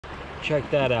Check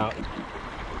that out.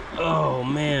 Oh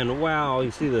man, wow,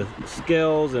 you see the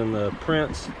scales and the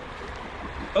prints.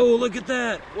 Oh, look at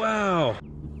that, wow.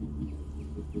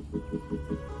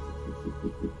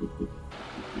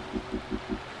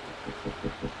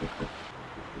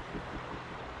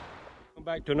 Welcome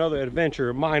back to another adventure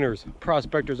of miners,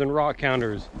 prospectors, and rock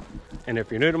counters. And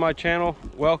if you're new to my channel,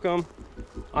 welcome.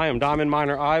 I am Diamond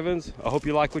Miner Ivans. I hope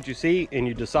you like what you see and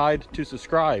you decide to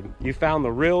subscribe. You found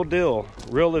the real deal,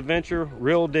 real adventure,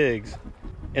 real digs.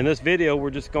 In this video, we're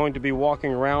just going to be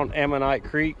walking around Ammonite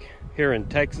Creek here in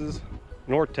Texas,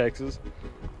 North Texas.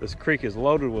 This creek is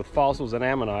loaded with fossils and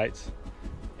ammonites,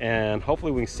 and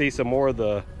hopefully we can see some more of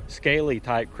the scaly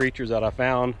type creatures that I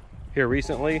found here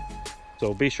recently.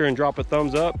 So be sure and drop a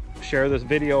thumbs up, share this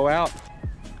video out.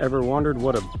 Ever wondered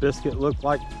what a biscuit looked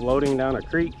like floating down a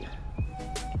creek?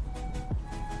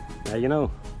 Now you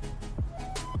know.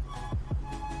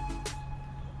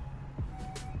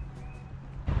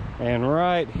 And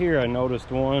right here I noticed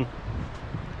one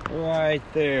right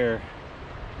there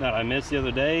that I missed the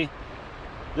other day.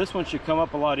 This one should come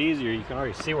up a lot easier. You can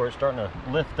already see where it's starting to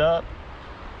lift up.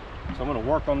 So I'm going to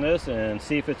work on this and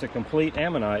see if it's a complete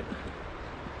ammonite.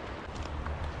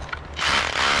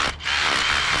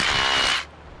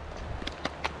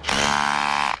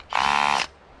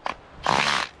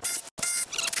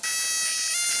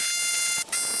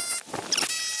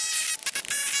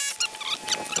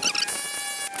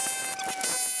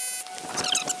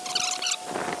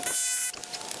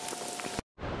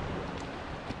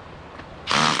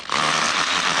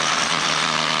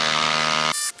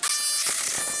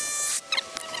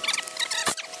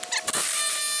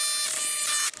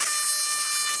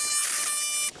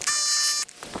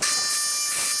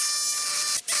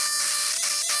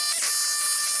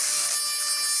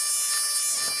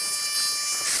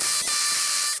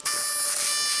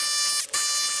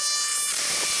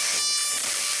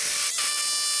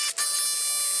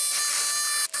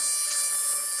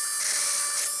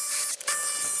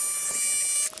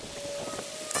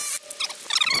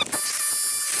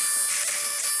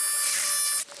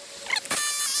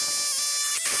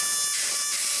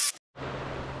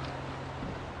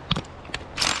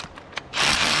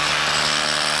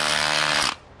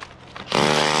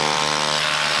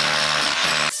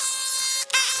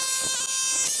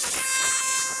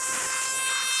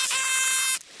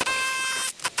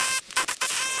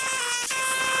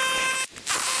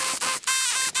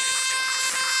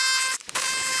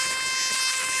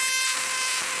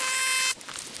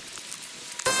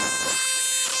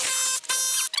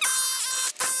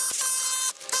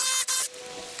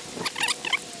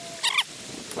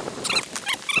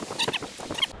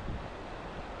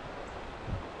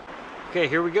 Okay,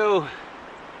 here we go.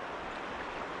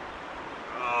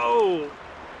 Oh,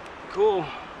 cool.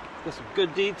 Got some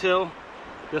good detail.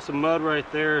 Got some mud right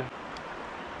there.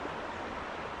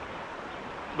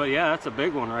 But yeah, that's a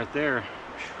big one right there.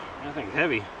 That thing's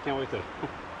heavy. Can't wait to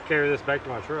carry this back to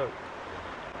my truck.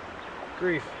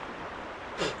 Grief.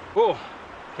 Cool.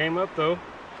 Came up though.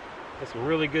 Got some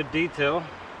really good detail.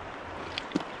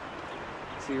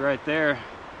 See right there.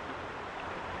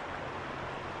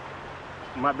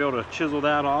 Might be able to chisel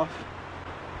that off.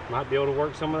 Might be able to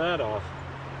work some of that off.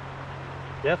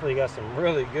 Definitely got some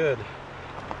really good.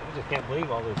 I just can't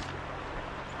believe all this.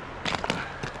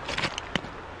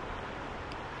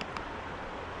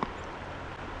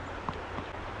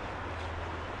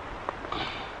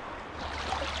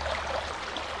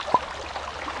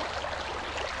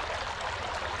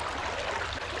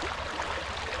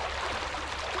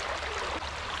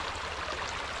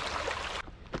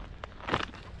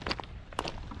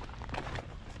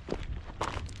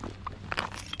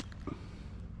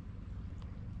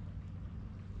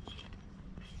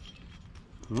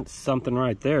 That's something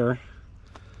right there.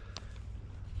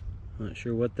 Not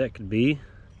sure what that could be.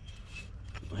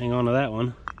 Hang on to that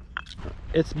one.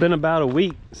 It's been about a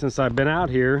week since I've been out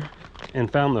here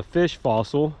and found the fish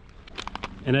fossil.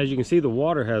 And as you can see, the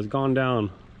water has gone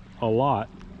down a lot.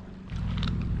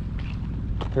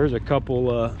 There's a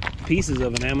couple pieces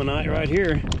of an ammonite right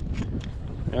here.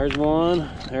 There's one,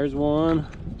 there's one.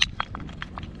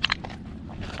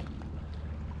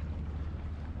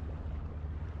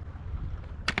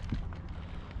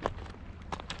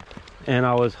 And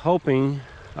I was hoping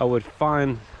I would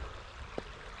find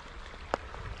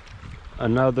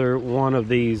another one of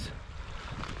these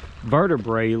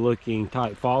vertebrae looking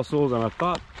type fossils, and I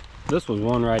thought this was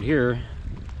one right here,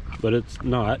 but it's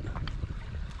not.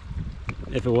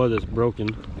 If it was, it's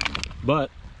broken.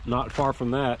 But not far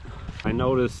from that, I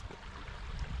noticed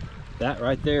that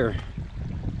right there.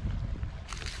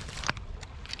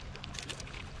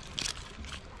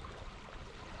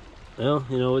 Well,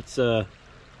 you know, it's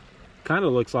kind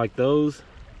of looks like those.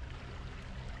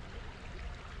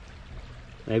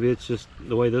 Maybe it's just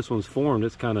the way this one's formed.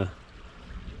 It's kind of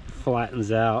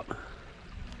flattens out.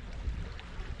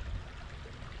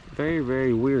 Very,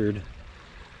 very weird.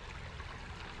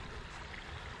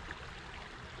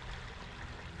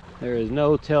 There is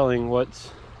no telling what's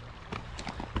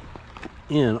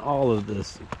in all of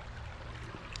this.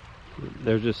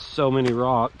 There's just so many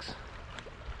rocks.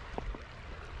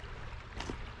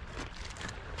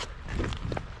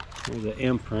 There's an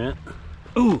imprint.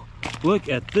 Ooh, look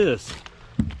at this.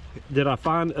 Did I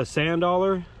find a sand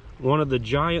dollar? One of the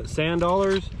giant sand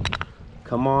dollars?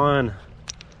 Come on.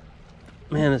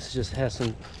 Man, this just has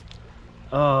some...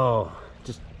 Oh,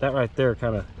 just that right there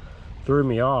kind of threw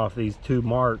me off, these two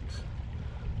marks.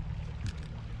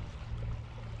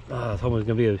 Oh, it's almost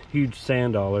gonna be a huge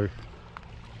sand dollar.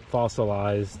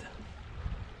 Fossilized.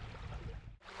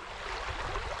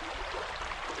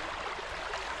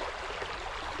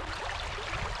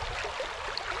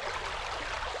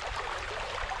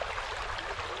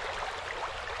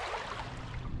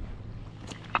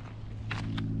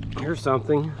 Here's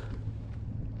something.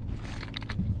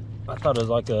 I thought it was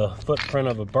like a footprint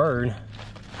of a bird.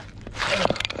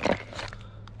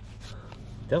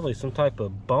 Definitely some type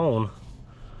of bone.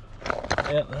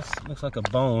 Yeah, that looks like a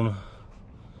bone.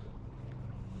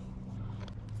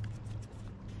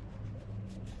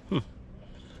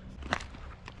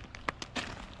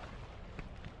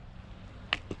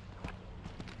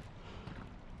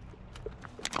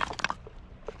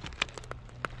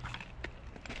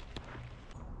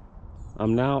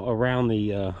 I'm now around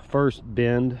the first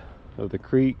bend of the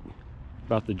creek,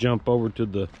 about to jump over to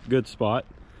the good spot.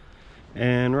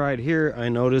 And right here I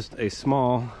noticed a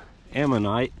small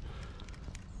ammonite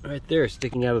right there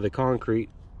sticking out of the concrete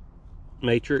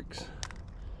matrix,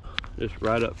 just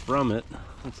right up from it.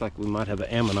 Looks like we might have an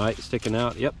ammonite sticking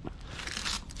out. Yep,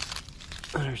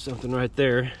 there's something right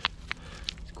there.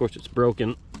 Of course it's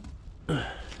broken. Got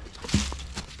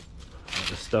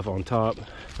this stuff on top.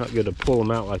 Not good to pull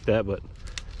them out like that, but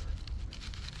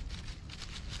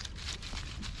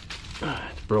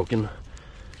it's broken.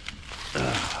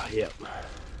 Yep,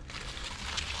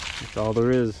 that's all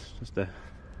there is, just a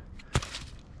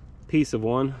piece of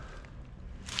one.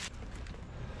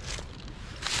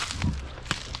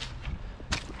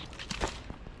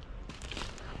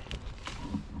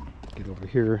 Get over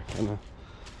here and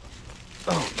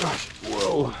oh gosh,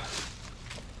 whoa.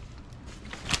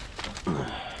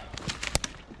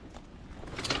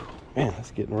 Man,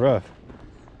 that's getting rough.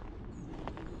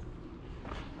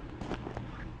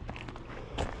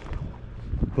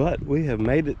 But we have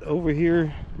made it over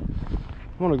here.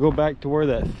 I want to go back to where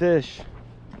that fish.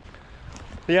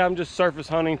 Yeah, I'm just surface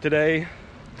hunting today.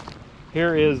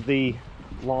 Here is the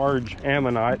large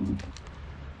ammonite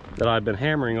that I've been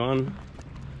hammering on,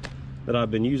 that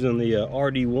I've been using the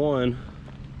RD1.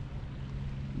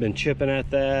 Been chipping at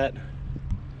that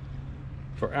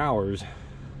for hours.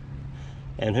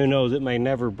 And who knows, it may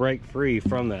never break free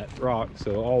from that rock.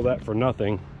 So all that for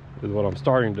nothing is what I'm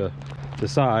starting to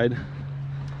decide.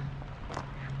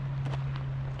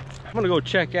 I'm gonna go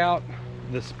check out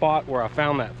the spot where I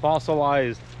found that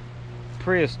fossilized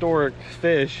prehistoric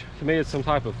fish. To me, it's some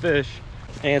type of fish,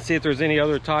 and see if there's any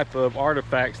other type of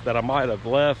artifacts that I might have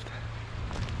left.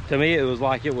 To me, it was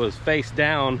like it was face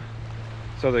down,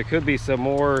 so there could be some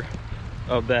more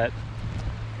of that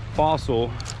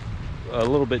fossil a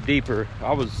little bit deeper.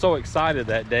 I was so excited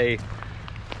that day,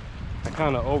 I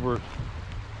kind of over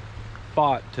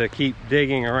thought to keep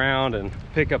digging around and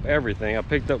pick up everything. I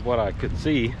picked up what I could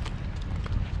see,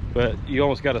 but you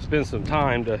almost got to spend some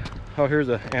time to... Oh, here's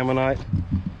an ammonite.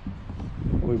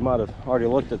 We might have already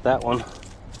looked at that one.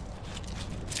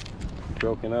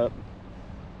 Broken up.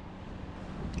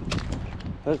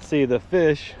 Let's see, the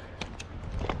fish.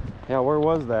 Yeah, where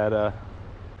was that?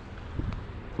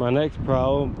 My next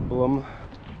problem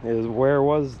is, where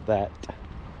was that?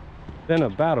 Been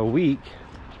about a week.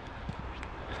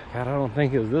 God, I don't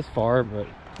think it was this far, but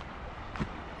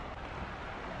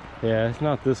yeah, it's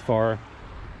not this far.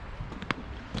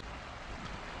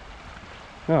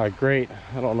 Oh, great.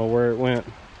 I don't know where it went.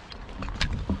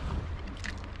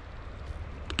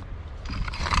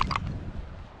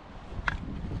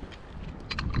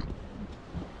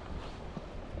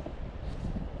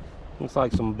 Looks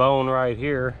like some bone right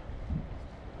here.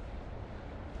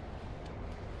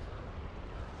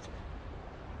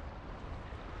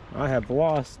 I have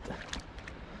lost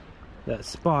that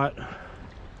spot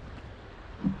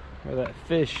where that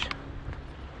fish.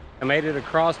 I made it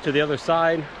across to the other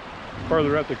side,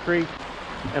 further up the creek,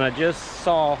 and I just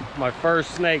saw my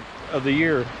first snake of the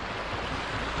year.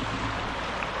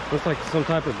 Looks like some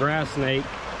type of grass snake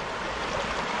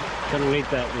underneath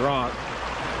that rock.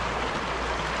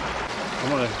 I'm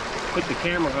gonna put the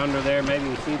camera under there, maybe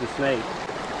you can see the snake.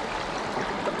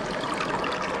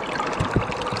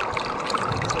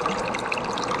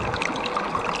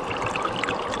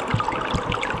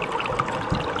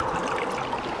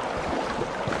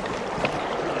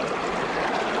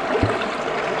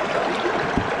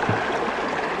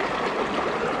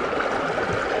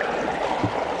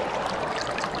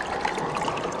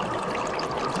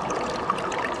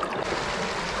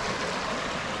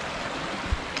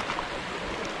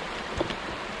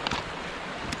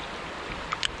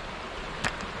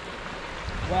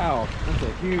 Wow, that's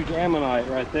a huge ammonite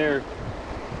right there.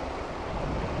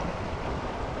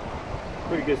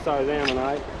 Pretty good size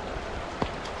ammonite.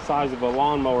 Size of a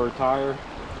lawnmower tire.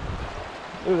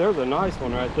 Ooh, there's a nice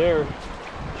one right there.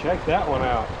 Check that one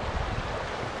out.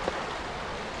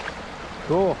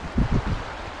 Cool.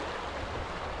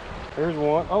 Here's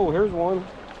one. Oh, here's one.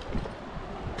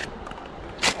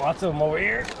 Lots of them over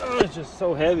here. Oh, it's just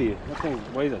so heavy. That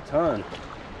thing weighs a ton.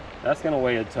 That's gonna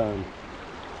weigh a ton.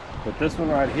 But this one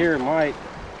right here might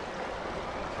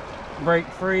break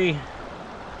free.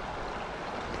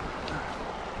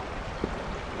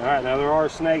 All right, now there are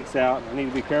snakes out. I need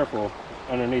to be careful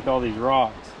underneath all these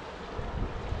rocks.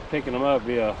 Picking them up would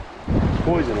be a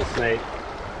poisonous snake.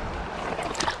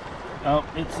 Oh,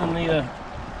 it's in the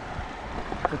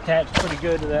it's attached pretty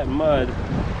good to that mud.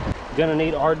 Gonna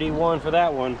need RD1 for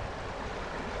that one.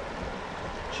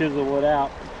 Chisel wood out.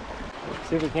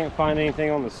 See if we can't find anything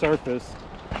on the surface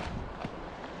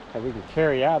that we can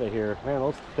carry out of here. Man,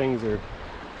 those things are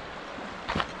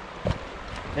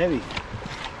heavy.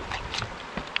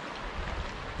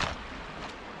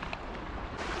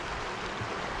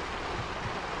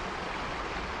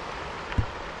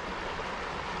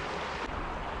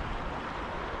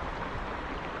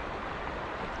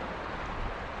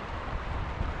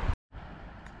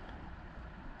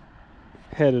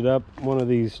 Headed up one of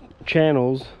these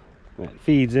channels that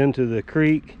feeds into the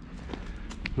creek.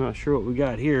 Not sure what we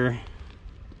got here.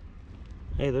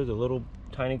 Hey, there's a little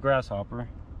tiny grasshopper.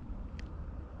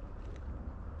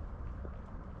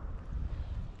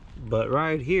 But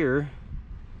right here,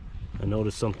 I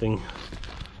noticed something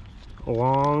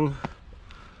long.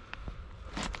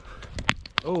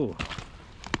 Oh,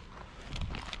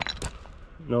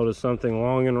 noticed something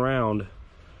long and round.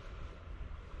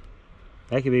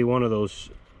 That could be one of those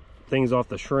things off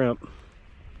the shrimp.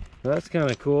 That's kind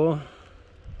of cool.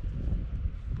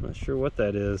 Not sure what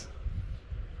that is.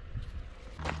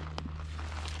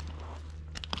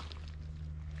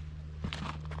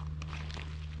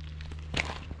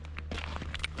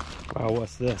 Wow,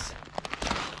 what's this?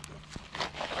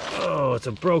 Oh, it's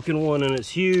a broken one and it's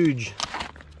huge.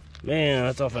 Man,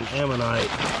 that's off an Ammonite.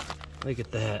 Look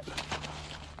at that.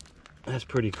 That's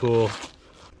pretty cool.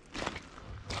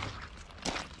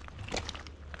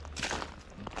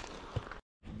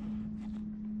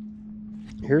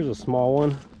 Here's a small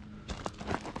one.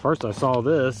 First I saw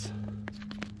this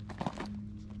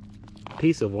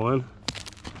piece of one,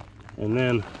 and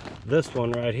then this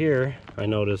one right here I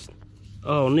noticed.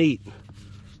 Oh, neat.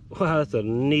 Wow, that's a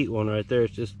neat one right there.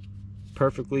 It's just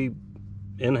perfectly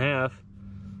in half.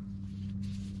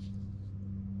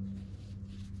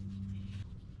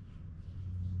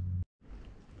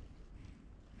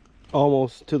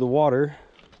 Almost to the water,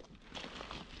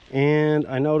 and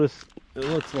I noticed it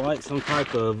looks like some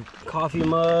type of coffee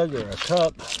mug or a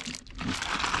cup.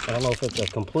 I don't know if it's a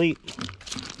complete.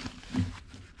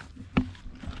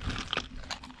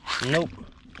 Nope.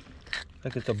 I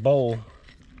think it's a bowl.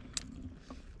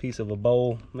 Piece of a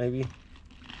bowl, maybe.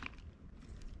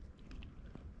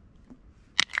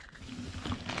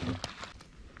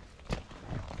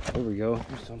 There we go.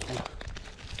 Here's something.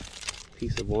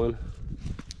 Piece of one.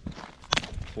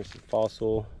 There's some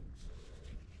fossil.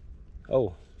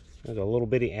 Oh. There's a little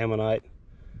bitty ammonite.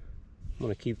 I'm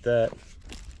gonna keep that.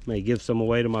 May give some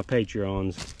away to my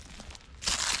Patreons.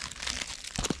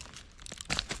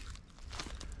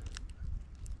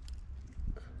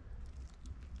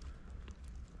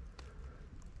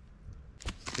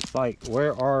 It's like,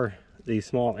 where are these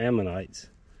small ammonites?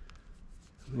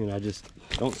 I mean, I just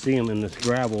don't see them in this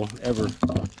gravel ever.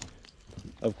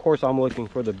 Of course, I'm looking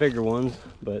for the bigger ones,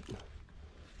 but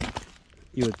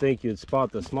you would think you'd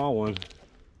spot the small one.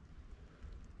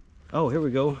 Oh, here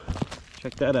we go.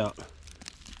 Check that out.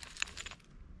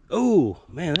 Oh,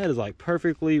 man, that is like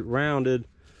perfectly rounded,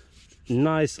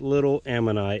 nice little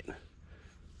ammonite.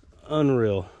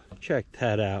 Unreal. Check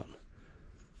that out.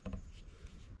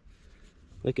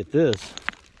 Look at this.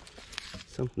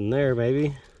 Something there,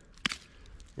 maybe.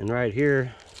 And right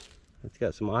here, It's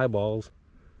got some eyeballs.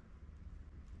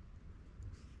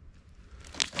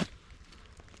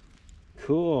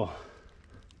 Cool.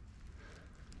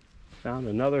 Found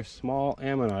another small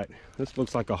ammonite. This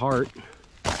looks like a heart.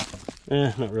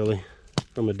 Not really,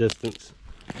 from a distance.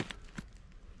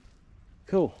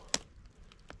 Cool.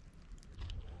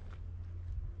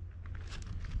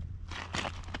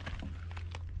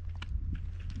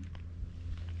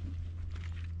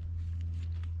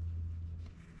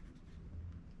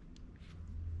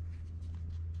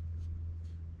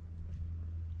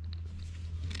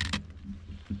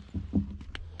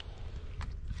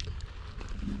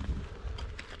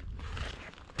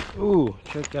 Ooh,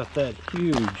 check out that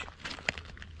huge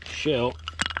shell.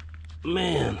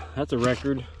 Man, that's a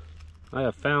record. I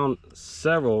have found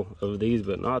several of these,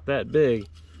 but not that big.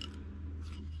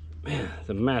 Man, it's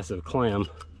a massive clam.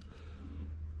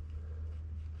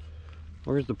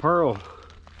 Where's the pearl?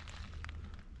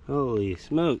 Holy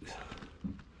smokes.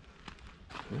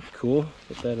 That's cool.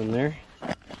 Put that in there.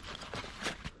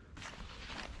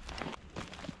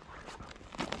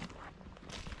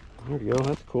 There we go,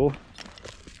 that's cool.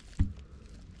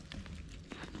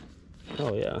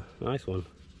 Oh yeah, nice one.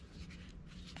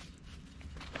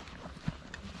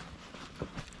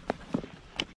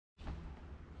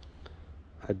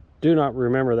 I do not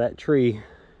remember that tree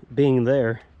being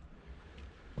there.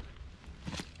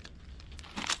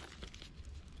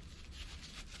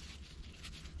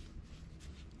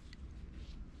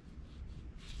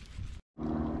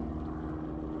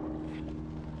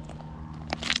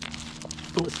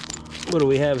 What do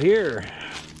we have here?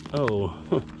 Oh.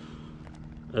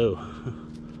 Oh.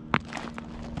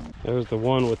 There's the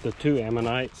one with the 2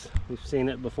 ammonites. We've seen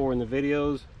it before in the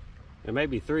videos. There may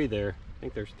be 3 there. I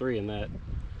think there's 3 in that.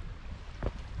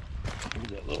 Here's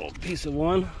that little piece of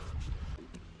one.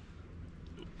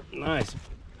 Nice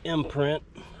imprint.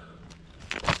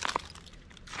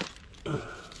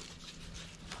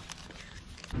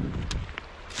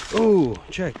 Ooh,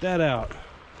 check that out.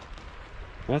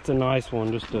 That's a nice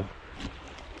one just to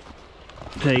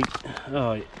take.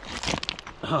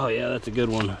 Oh yeah, that's a good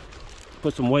one.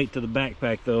 Put some weight to the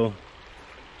backpack though.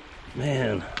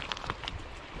 Man.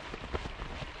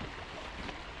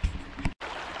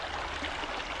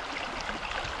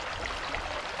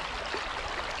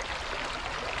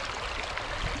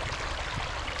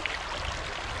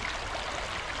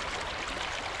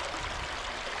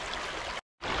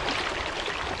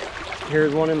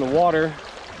 Here's one in the water.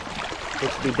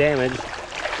 Looks to be damaged.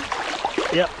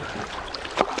 Yep.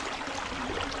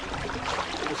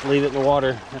 Just leave it in the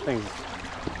water. That thing's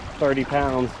 30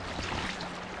 pounds.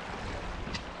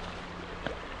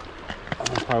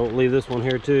 I probably will leave this one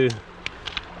here too.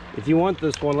 If you want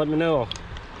this one, let me know.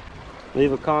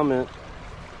 Leave a comment.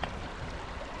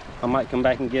 I might come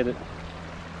back and get it.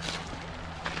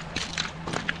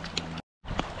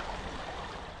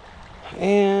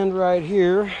 And right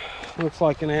here, looks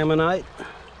like an ammonite.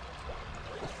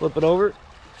 Flip it over.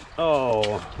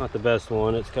 Oh, not the best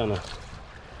one. It's kind of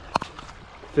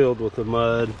filled with the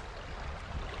mud.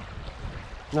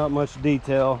 Not much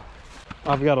detail.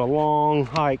 I've got a long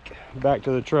hike back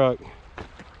to the truck.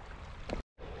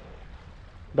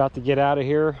 About to get out of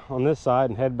here on this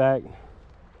side and head back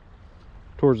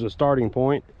towards the starting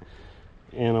point.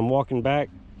 And I'm walking back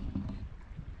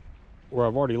where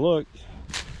I've already looked.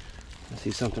 I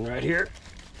see something right here.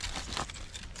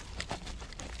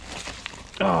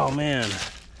 Oh man,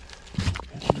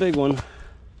 it's a big one.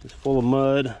 It's full of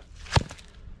mud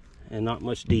and not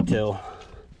much detail.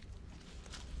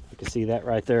 You can see that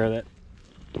right there.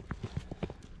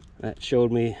 That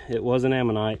showed me it was an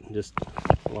ammonite, just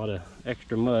a lot of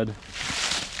extra mud.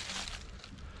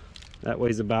 That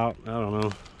weighs about, I don't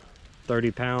know,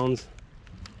 30 pounds.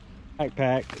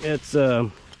 Backpack, it's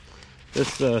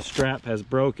this strap has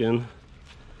broken.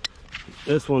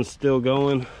 This one's still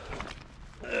going.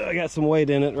 I got some weight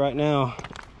in it right now.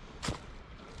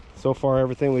 So far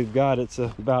everything we've got, it's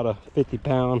about a 50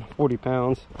 pound, 40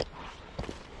 pounds.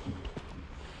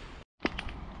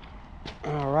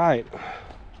 All right,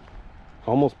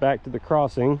 almost back to the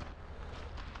crossing.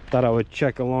 Thought I would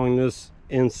check along this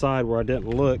inside where I didn't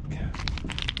look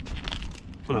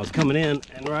when I was coming in.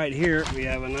 And right here we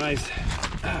have a nice,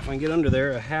 if I can get under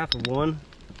there, a half of one.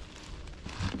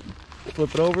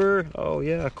 Flip it over. Oh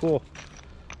yeah, cool.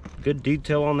 Good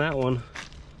detail on that one.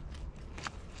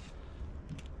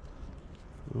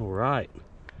 All right,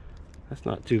 that's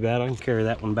not too bad. I can carry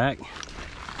that one back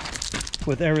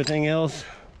with everything else.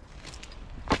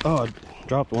 Oh, I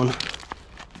dropped one.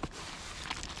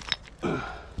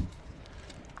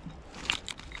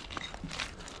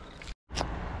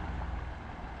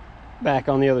 Back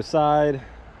on the other side.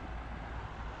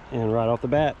 And right off the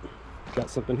bat, got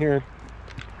something here.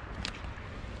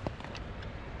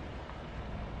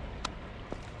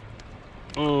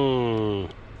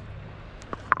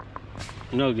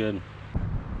 No good.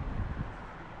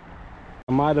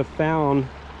 I might have found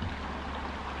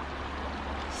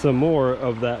some more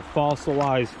of that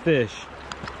fossilized fish,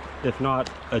 if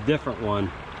not a different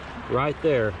one. Right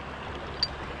there.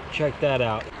 Check that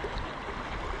out.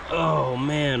 Oh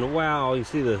man, wow, you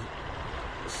see the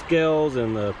scales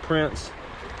and the prints.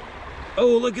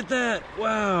 Oh, look at that.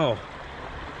 Wow.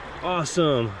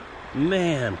 Awesome.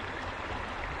 Man.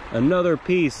 Another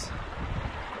piece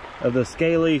of the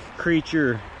scaly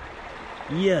creature.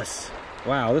 Yes.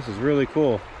 Wow, this is really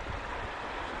cool.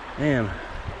 Man.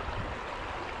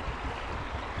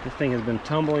 This thing has been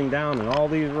tumbling down in all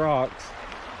these rocks.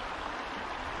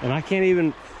 And I can't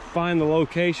even find the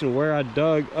location where I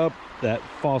dug up that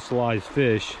fossilized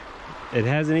fish. It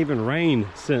hasn't even rained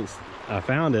since I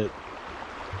found it.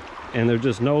 And there's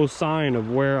just no sign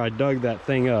of where I dug that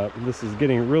thing up. This is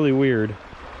getting really weird.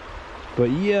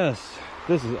 But yes,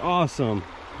 this is awesome.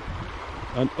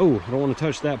 Oh, I don't want to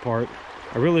touch that part.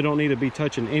 I really don't need to be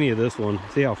touching any of this one.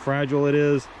 See how fragile it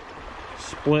is?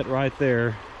 Split right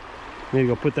there. I need to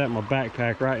go put that in my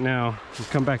backpack right now.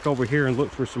 Just come back over here and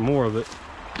look for some more of it.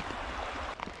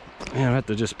 Man, I have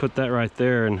to just put that right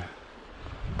there and...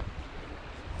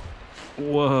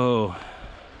 Whoa.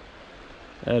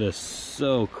 That is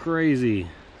so crazy.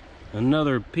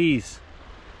 Another piece.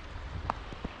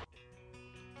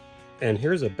 And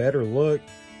here's a better look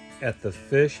at the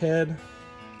fish head.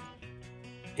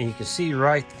 And you can see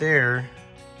right there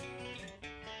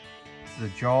the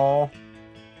jaw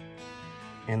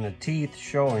and the teeth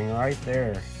showing right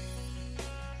there.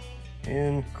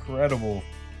 Incredible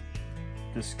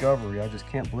discovery. I just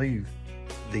can't believe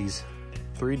these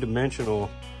three-dimensional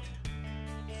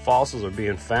fossils are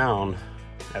being found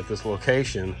at this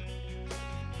location.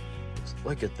 Just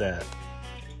look at that.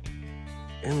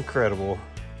 Incredible.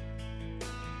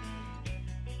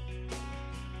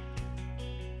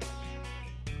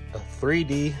 A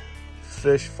 3D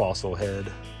fish fossil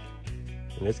head.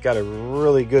 And it's got a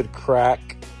really good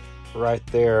crack right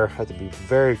there. I have to be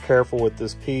very careful with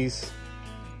this piece.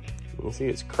 You can see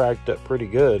it's cracked up pretty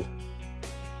good.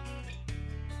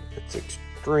 It's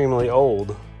extremely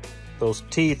old. Those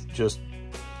teeth just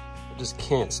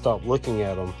can't stop looking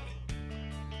at them.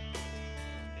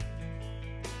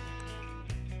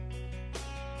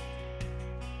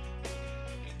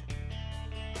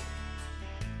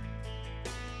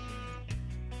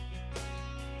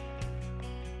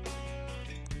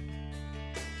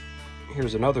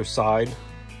 Here's another side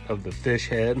of the fish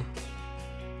head.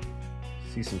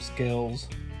 See some scales.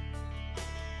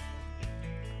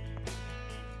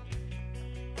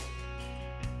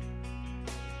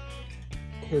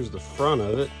 Here's the front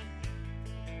of it.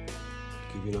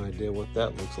 Give you an idea what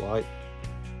that looks like.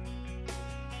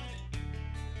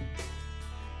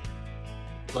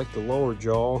 Like the lower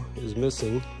jaw is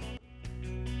missing.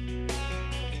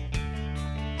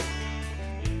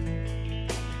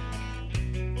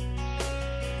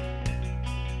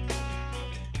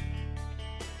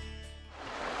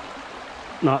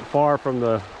 Not far from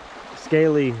the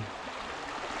scaly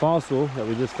fossil that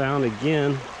we just found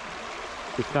again.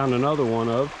 Just found another one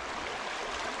of.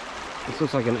 This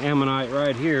looks like an ammonite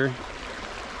right here.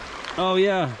 Oh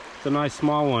yeah, it's a nice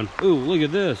small one. Ooh, look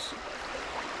at this.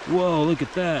 Whoa, look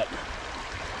at that.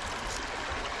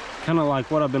 Kind of like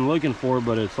what I've been looking for,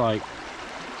 but it's like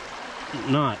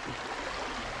not.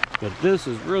 But this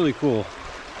is really cool.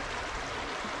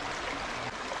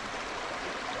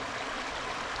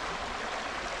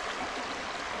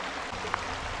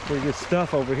 Pretty good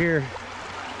stuff over here.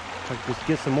 I can just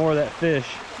get some more of that fish.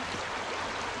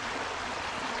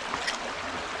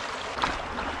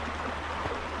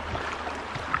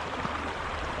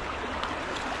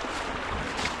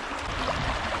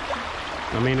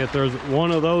 I mean, if there's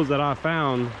one of those that I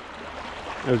found,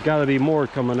 there's got to be more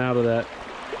coming out of that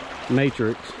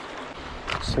matrix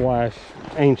slash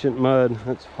ancient mud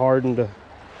that's hardened to.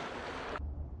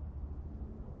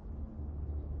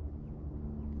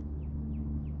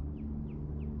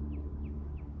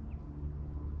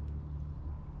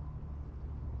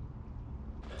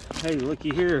 Hey, looky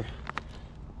here.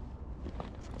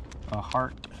 A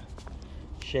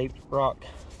heart-shaped rock.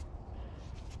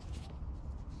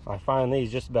 I find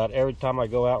these just about every time I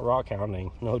go out rock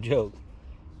hounding. No joke.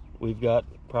 We've got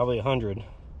probably 100.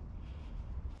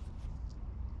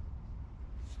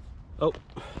 Oh,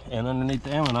 and underneath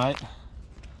the ammonite,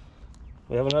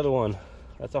 we have another one.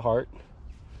 That's a heart.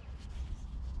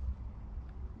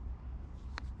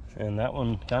 And that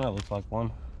one kind of looks like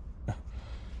one.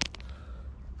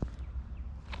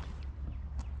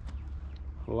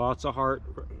 Lots of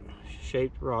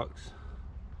heart-shaped rocks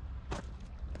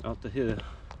out the hill.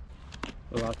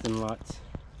 Lots and lots.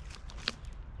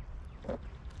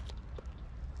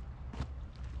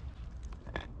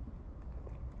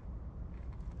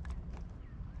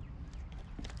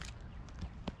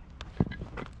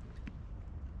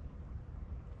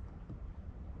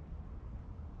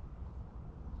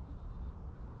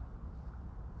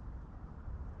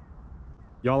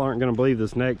 Y'all aren't gonna believe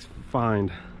this next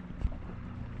find.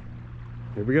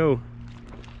 Here we go.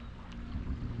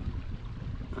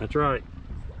 That's right.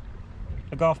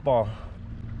 A golf ball.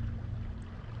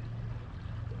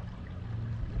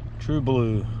 True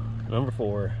blue, number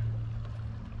 4.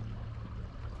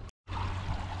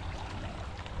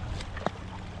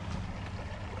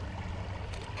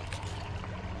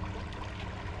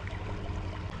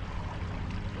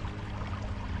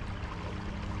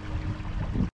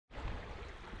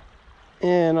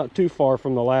 And not too far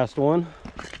from the last one.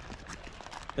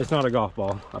 It's not a golf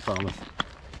ball, I promise.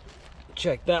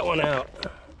 Check that one out.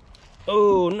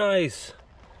 Oh, nice.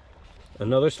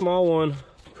 Another small one.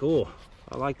 Cool.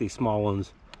 I like these small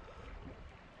ones.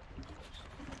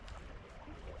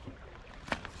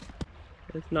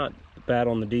 It's not bad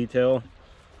on the detail.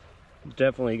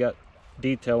 Definitely got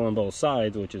detail on both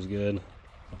sides, which is good.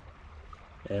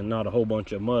 And not a whole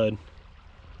bunch of mud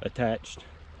attached.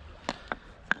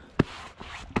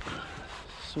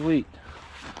 Sweet.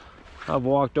 I've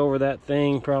walked over that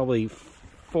thing probably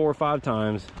 4 or 5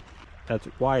 times. That's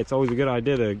why it's always a good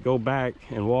idea to go back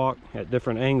and walk at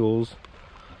different angles,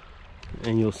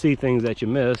 and you'll see things that you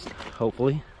missed,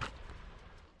 hopefully.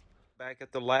 Back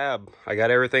at the lab, I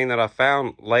got everything that I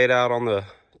found laid out on the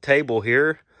table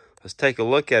here. Let's take a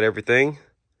look at everything.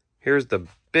 Here's the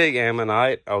big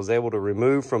ammonite I was able to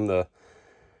remove from the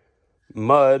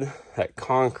mud, that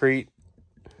concrete,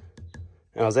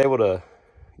 and I was able to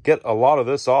get a lot of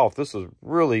this off. This was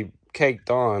really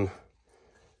caked on, and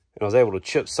I was able to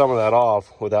chip some of that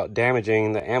off without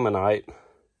damaging the ammonite.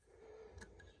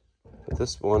 But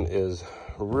this one is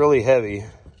really heavy.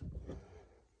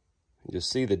 You just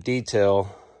see the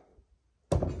detail.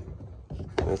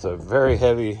 It's a very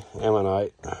heavy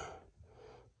ammonite.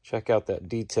 Check out that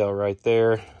detail right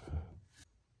there.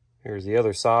 Here's the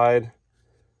other side.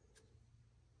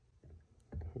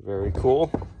 Very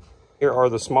cool. Here are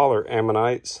the smaller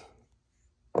ammonites.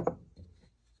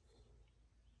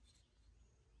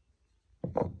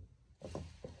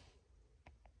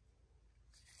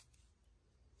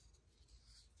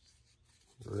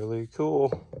 Really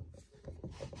cool.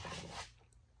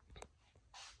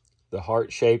 The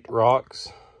heart-shaped rocks.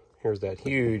 Here's that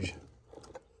huge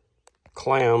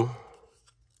clam.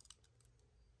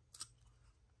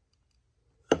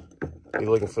 Be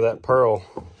looking for that pearl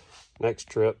next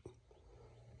trip.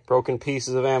 Broken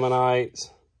pieces of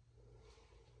ammonites.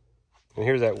 And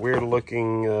here's that weird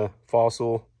looking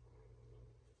fossil.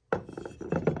 And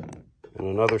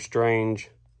another strange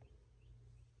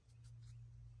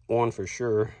one for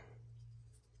sure.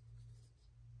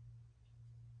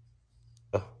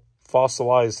 A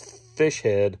fossilized fish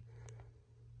head.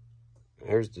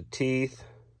 There's the teeth.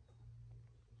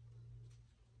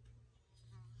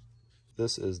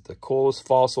 This is the coolest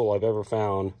fossil I've ever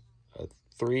found. A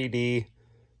 3D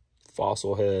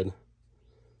fossil head,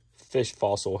 fish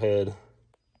fossil head.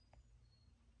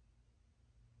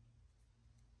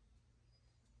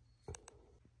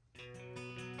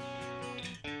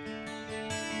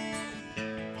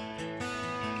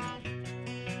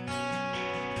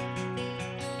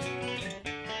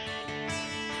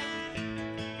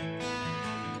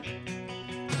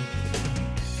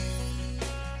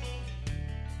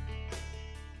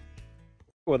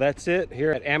 Well, that's it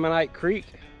here at Ammonite Creek.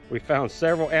 We found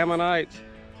several ammonites,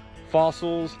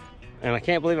 fossils, and I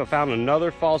can't believe I found another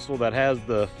fossil that has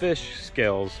the fish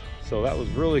scales. So that was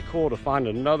really cool to find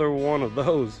another one of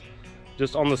those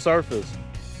just on the surface.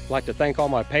 I'd like to thank all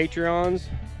my Patreons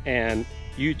and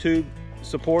YouTube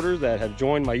supporters that have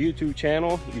joined my YouTube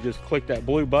channel. You just click that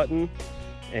blue button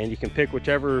and you can pick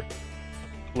whichever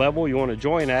level you want to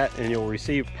join at, and you'll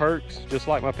receive perks just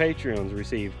like my Patreons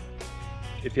receive.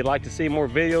 If you'd like to see more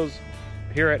videos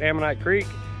here at Ammonite Creek,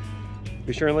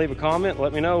 be sure and leave a comment.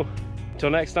 Let me know. Until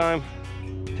next time,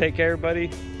 take care, everybody.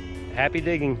 Happy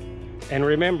digging. And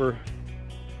remember,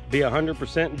 be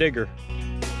 100% digger.